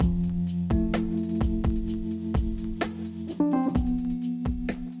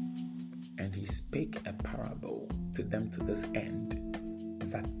memorable to them to this end,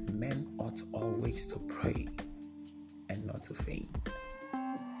 that men ought always to pray and not to faint.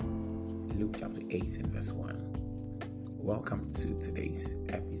 Luke chapter 18 verse 1. Welcome to today's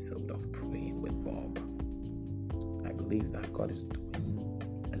episode of Praying with Bob. I believe that God is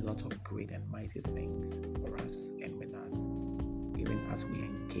doing a lot of great and mighty things for us and with us, even as we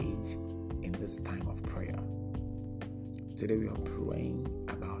engage in this time of prayer. Today we are praying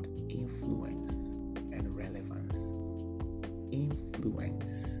about influence and relevance.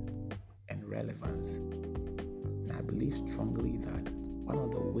 Influence and relevance. And I believe strongly that one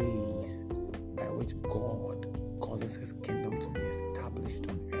of the ways by which God causes His kingdom to be established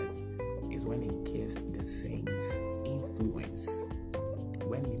on earth is when He gives the saints influence,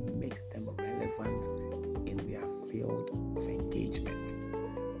 when He makes them relevant in their field of engagement.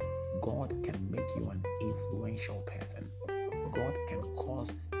 God can make you an influential person. God can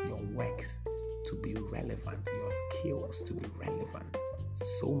cause your works to be relevant, your skills to be relevant,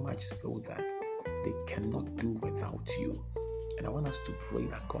 so much so that they cannot do without you. And I want us to pray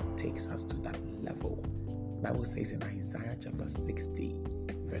that God takes us to that level. The Bible says in Isaiah chapter 60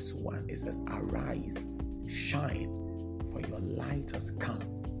 verse 1, it says, "Arise, shine, for your light has come,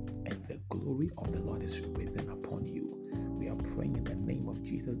 and the glory of the Lord is risen upon you." We are praying in the name of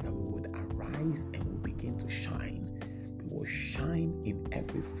Jesus that we would arise and will begin to shine. We will shine in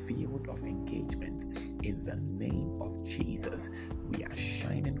every field of engagement in the name of Jesus. We are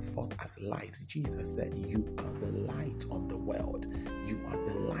shining forth as light. Jesus said, "You are the light of the world. You are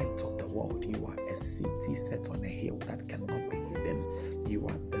the light of the world. You are a city set on a hill that cannot be hidden. You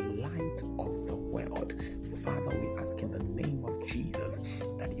are the light of the world." Father, we ask in the name of Jesus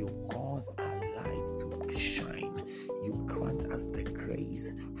that you cause our light to shine. You grant us the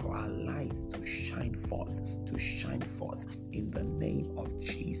grace for our lights to shine forth in the name of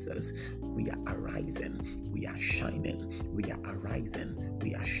Jesus. We are arising, we are shining, we are arising,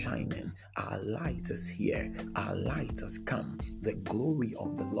 we are shining. Our light is here, our light has come. The glory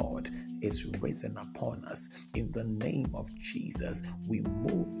of the Lord is risen upon us. In the name of Jesus, we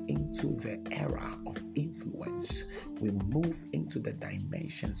move into the era of influence. We move into the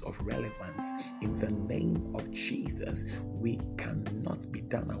dimensions of relevance. In the name of Jesus, we cannot be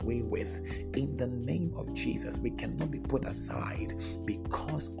done away with. In the name of Jesus, we cannot be put aside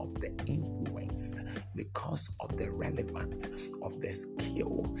because of the influence, because of the relevance, of the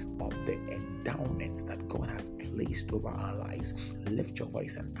skill, of the endowments that God has placed over our lives. Lift your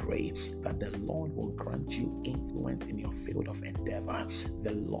voice and pray that the Lord will grant you influence in your field of endeavor.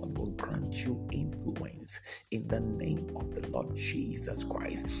 The Lord will grant you influence in the name of the Lord Jesus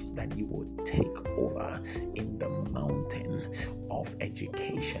Christ, that you will take over in the mountain of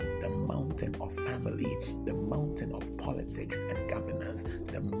education, the mountain of family, the mountain of politics and governance,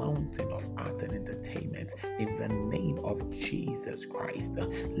 the mountain of art and entertainment. In the name of Jesus Christ,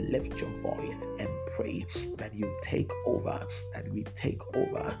 lift your voice and pray that you take over, that we take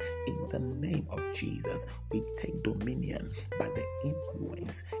over. In the name of Jesus, we take dominion by the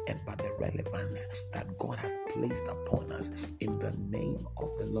influence and by the relevance that God has placed upon us. In the name of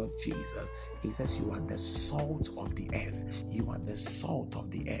the Lord Jesus, He says you are the salt of the earth. You are the salt of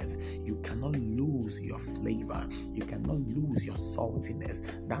the earth. You cannot lose your flavor. You cannot lose your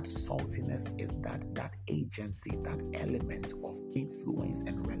saltiness. That saltiness is that agency, that element of influence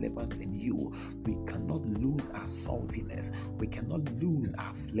and relevance in you. We cannot lose our saltiness. We cannot lose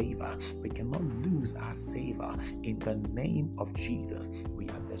our flavor. We cannot lose our savor. In the name of Jesus, we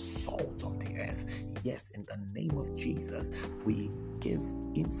are the salt of the earth. Yes, in the name of Jesus, we give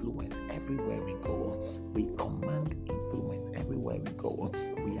influence everywhere we go. We command influence everywhere we go.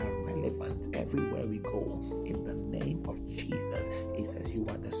 We are relevant everywhere we go. In the name of Jesus, it says you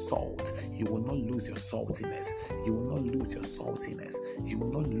are the salt. You will not lose your saltiness. You will not lose your saltiness. You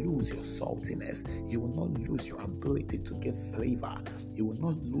will not lose your saltiness. You will not lose your ability to give flavor. You will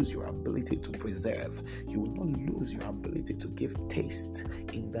not lose your ability to preserve. You will not lose your ability to give taste.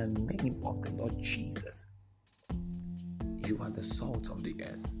 In the name of the Lord Jesus, you are the salt of the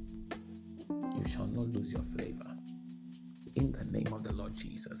earth. You shall not lose your flavor. In the name of the Lord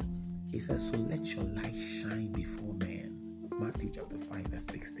Jesus, He says, so let your light shine before men. Matthew chapter 5 verse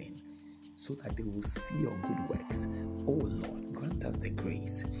 16. So that they will see your good works. Oh Lord, grant us the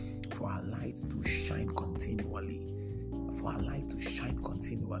grace for our light to shine continually. For our light to shine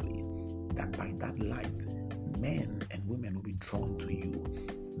continually. That by that light, men and women will be drawn to you.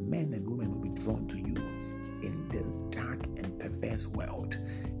 Men and women will be drawn to you. In this dark and perverse world,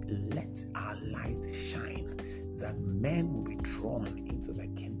 let our light shine, that men will be drawn into the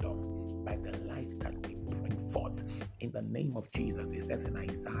kingdom by the light that we bring forth. In the name of Jesus, it says in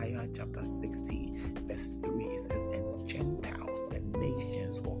Isaiah chapter 60, verse 3, it says, and Gentiles, the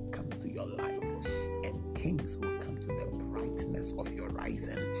nations will come to your light, and kings will come to the brightness of your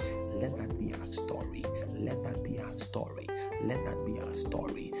rising. Let that be our story. Let that be our story. Let that be our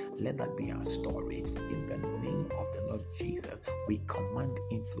story. Let that be our story. In the name of the Lord Jesus, we command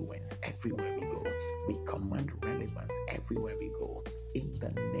influence everywhere we go. We command relevance everywhere we go. In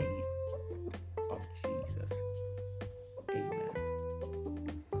the name of Jesus. Amen.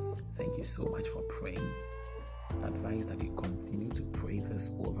 Thank you so much for praying. I advise that you continue to pray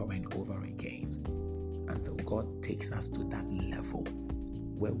this over and over again until God takes us to that level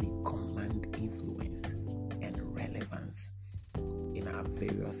where we command influence and relevance in our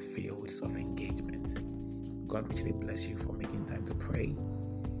various fields of engagement. God richly bless you for making time to pray.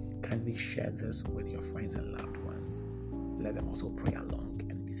 Kindly share this with your friends and loved ones. Let them also pray along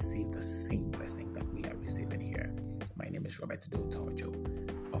and receive the same blessing that we are receiving here. My name is Robert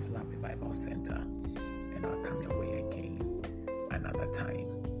Dotorjo of Love Revival Center, and I'll come your way again another time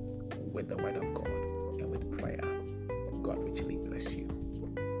with the Word of God and with prayer. God richly bless you.